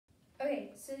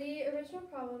so the original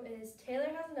problem is Taylor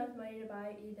has enough money to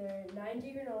buy either 90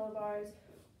 granola bars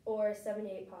or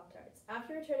 78 Pop-Tarts.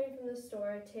 After returning from the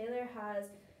store, Taylor has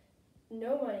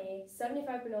no money,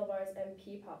 75 granola bars, and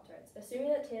P Pop-Tarts. Assuming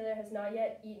that Taylor has not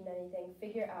yet eaten anything,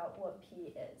 figure out what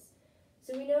P is.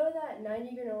 So we know that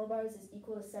 90 granola bars is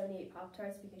equal to 78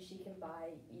 Pop-Tarts because she can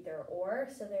buy either or,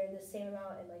 so they're the same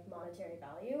amount in like monetary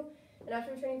value. And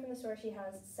after returning from the store, she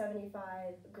has 75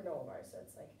 granola bars, so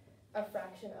it's like a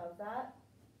fraction of that.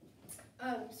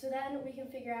 So then we can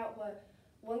figure out what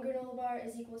one granola bar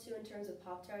is equal to in terms of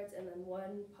Pop-Tarts, and then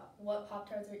what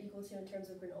Pop-Tarts are equal to in terms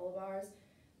of granola bars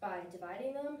by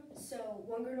dividing them. So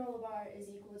one granola bar is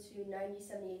equal to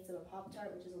 90/78 of a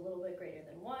Pop-Tart, which is a little bit greater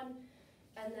than 1.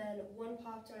 And then one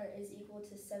Pop-Tart is equal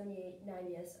to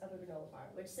 78/90 of a granola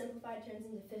bar, which simplified turns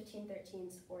into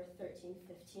 15/13 or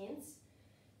 13/15.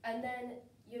 And then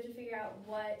you have to figure out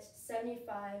what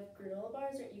 75 granola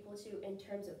bars are equal to in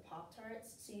terms of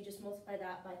Pop-Tarts. So you just multiply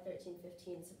that by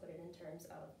 13/15 to put it in terms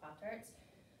of Pop-Tarts,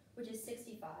 which is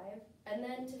 65. And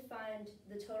then to find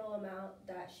the total amount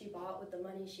that she bought with the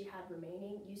money she had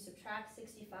remaining, you subtract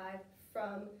 65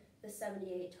 from the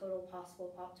 78 total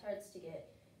possible Pop-Tarts to get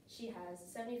she has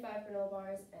 75 granola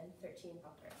bars and 13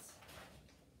 Pop-Tarts.